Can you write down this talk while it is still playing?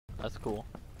That's cool.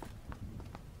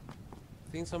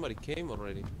 I think somebody came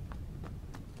already.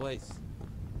 Place.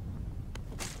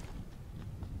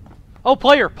 Oh,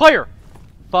 player! Player!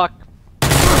 Fuck.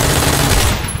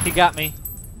 He got me.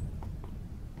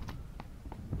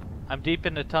 I'm deep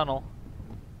in the tunnel.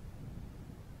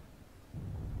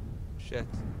 Shit.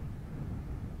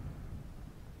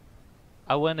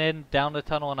 I went in, down the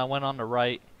tunnel, and I went on the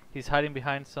right. He's hiding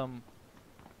behind some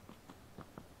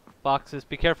boxes.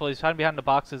 Be careful, he's hiding behind the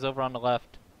boxes over on the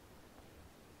left.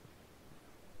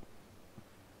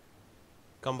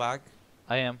 Come back.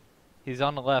 I am. He's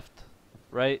on the left.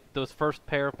 Right? Those first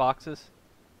pair of boxes.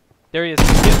 There he is.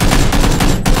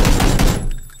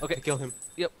 Okay. Kill him.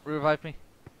 Yep, revive me.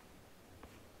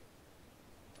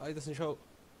 Oh, it doesn't show.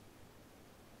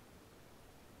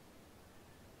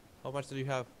 How much do you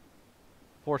have?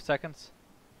 4 seconds.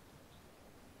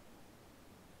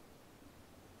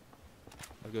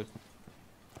 Oh, good.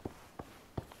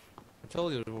 I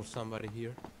told you there was somebody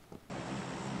here.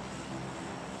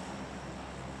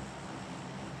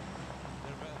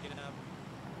 They're backing up.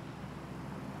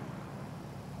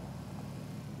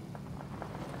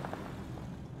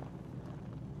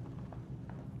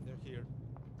 They're here.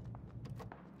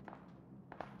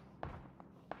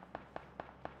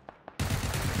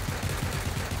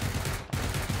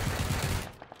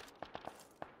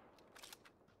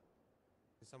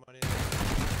 Is somebody else?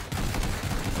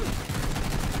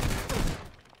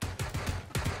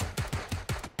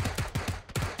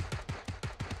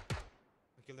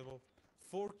 I killed them all.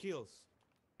 4 kills.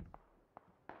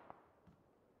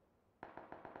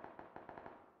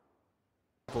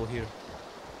 People here.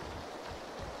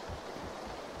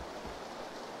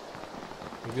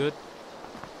 You good?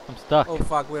 I'm stuck. Oh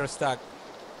fuck, we're stuck.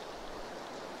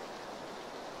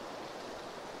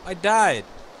 I died.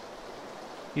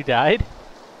 You died?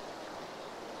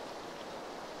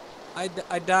 I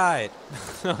died.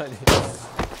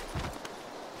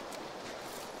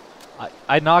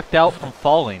 I knocked out from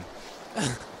falling.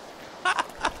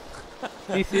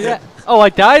 Do you see that? Oh, I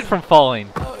died from falling.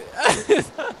 Oh,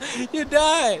 you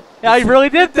died. Yeah, I really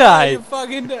did die. You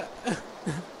fucking died.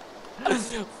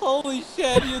 Holy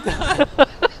shit, you died.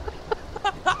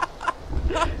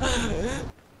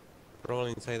 Roll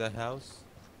inside that house.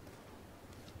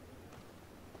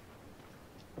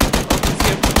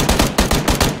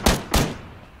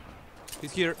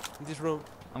 He's here in this room.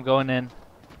 I'm going in.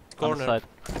 Corner. On the side.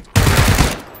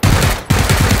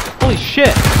 Holy shit!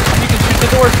 You can shoot the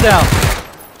doors down.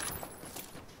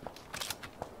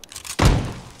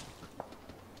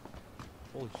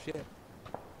 Holy shit.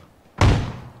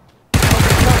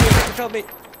 Oh, help me.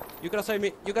 You gotta save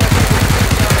me. You gotta save me.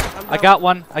 I'm I down. got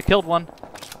one. I killed one.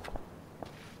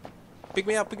 Pick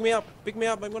me up, pick me up, pick me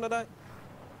up. I'm gonna die.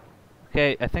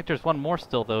 Okay, I think there's one more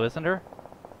still though, isn't there?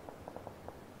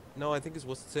 No, I think it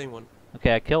was the same one.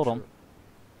 Okay, I killed him.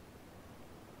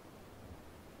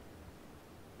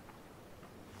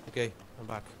 Okay, I'm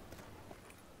back.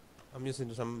 I'm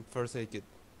using some first aid kit.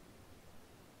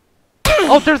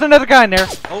 Oh, there's another guy in there.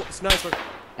 Oh, sniper.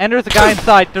 And there's a guy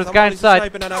inside. There's a guy Somebody's inside.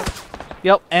 sniping at us.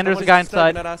 Yep, and there's a guy Somebody's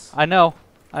sniping inside. at us. I know.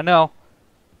 I know.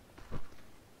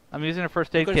 I'm using a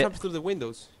first aid You're kit. gonna jump through the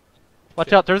windows. Watch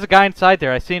Shit. out, there's a guy inside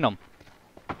there. I seen him.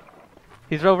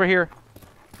 He's over here.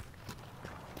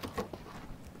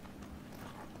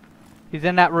 He's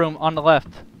in that room on the left.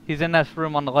 He's in that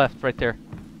room on the left, right there.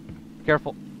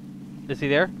 Careful. Is he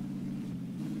there?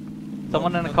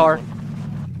 Someone in a car.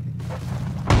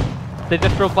 They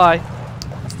just drove by.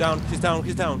 He's down, he's down,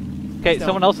 he's down. Okay, He's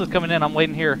someone down. else is coming in. I'm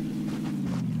waiting here.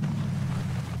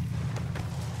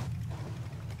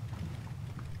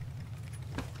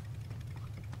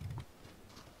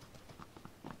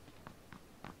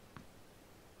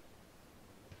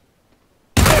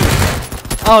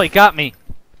 Oh, he got me.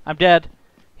 I'm dead.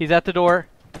 He's at the door.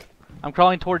 I'm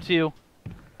crawling towards you.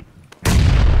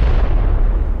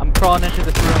 I'm crawling into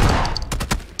this room.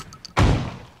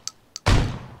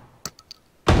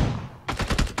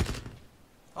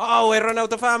 Oh, I ran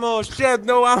out of ammo. Shit,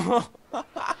 no ammo.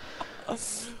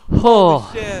 Oh,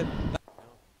 Shit.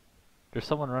 there's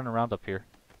someone running around up here.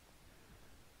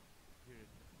 He's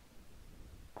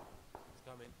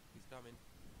coming, he's coming.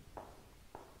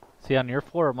 Is he on your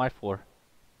floor or my floor?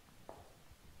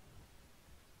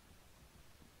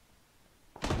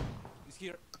 He's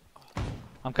here.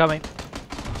 I'm coming.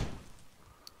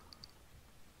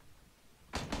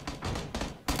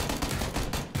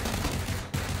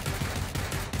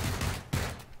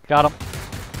 Got him. Got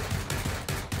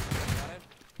him?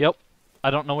 Yep. I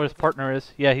don't know where his partner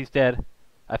is. Yeah, he's dead.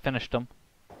 I finished him.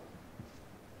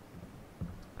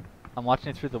 I'm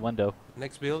watching through the window.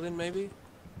 Next building, maybe?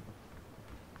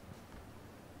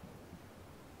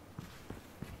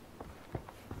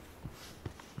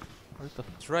 Where's the?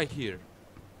 It's right here.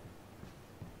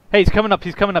 Hey, he's coming up.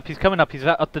 He's coming up. He's coming up. He's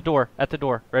at the door. At the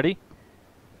door. Ready?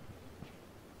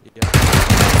 Yeah.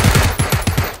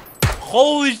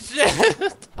 Holy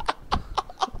shit!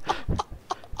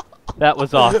 That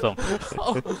was awesome.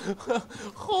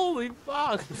 Holy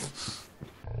fuck!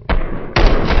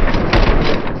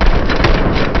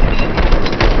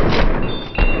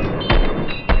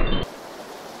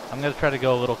 I'm gonna try to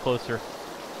go a little closer.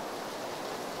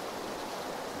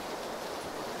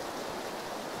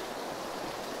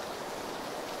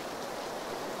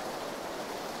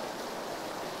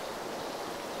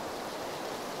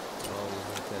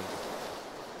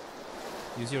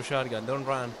 Use your shotgun, don't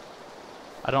run.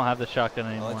 I don't have the shotgun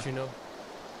I'll anymore. let you know.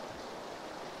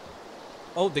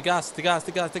 Oh, the gas, the gas,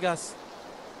 the gas, the gas.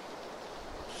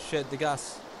 Shit, the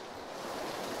gas.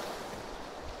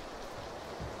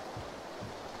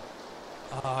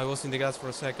 Ah, I was in the gas for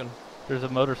a second. There's a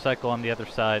motorcycle on the other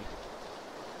side.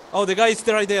 Oh, the guy is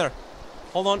right there.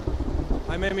 Hold on.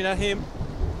 I'm aiming at him.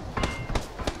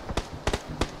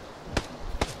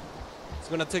 He's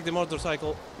gonna take the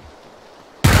motorcycle.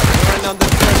 Right down the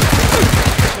stairs.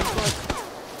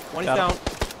 One is down.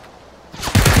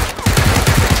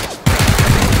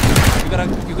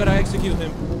 You gotta execute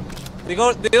him.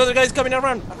 The other guy is coming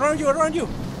around. Around you.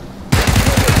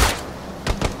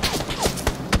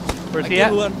 Where's he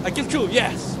at? I killed two,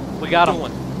 yes. We got him.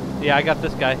 One. Yeah, I got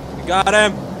this guy. You got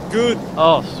him. Good.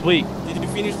 Oh, sweet. Did you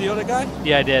finish the other guy?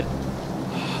 Yeah, I did.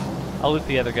 I'll loot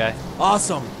the other guy.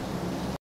 Awesome.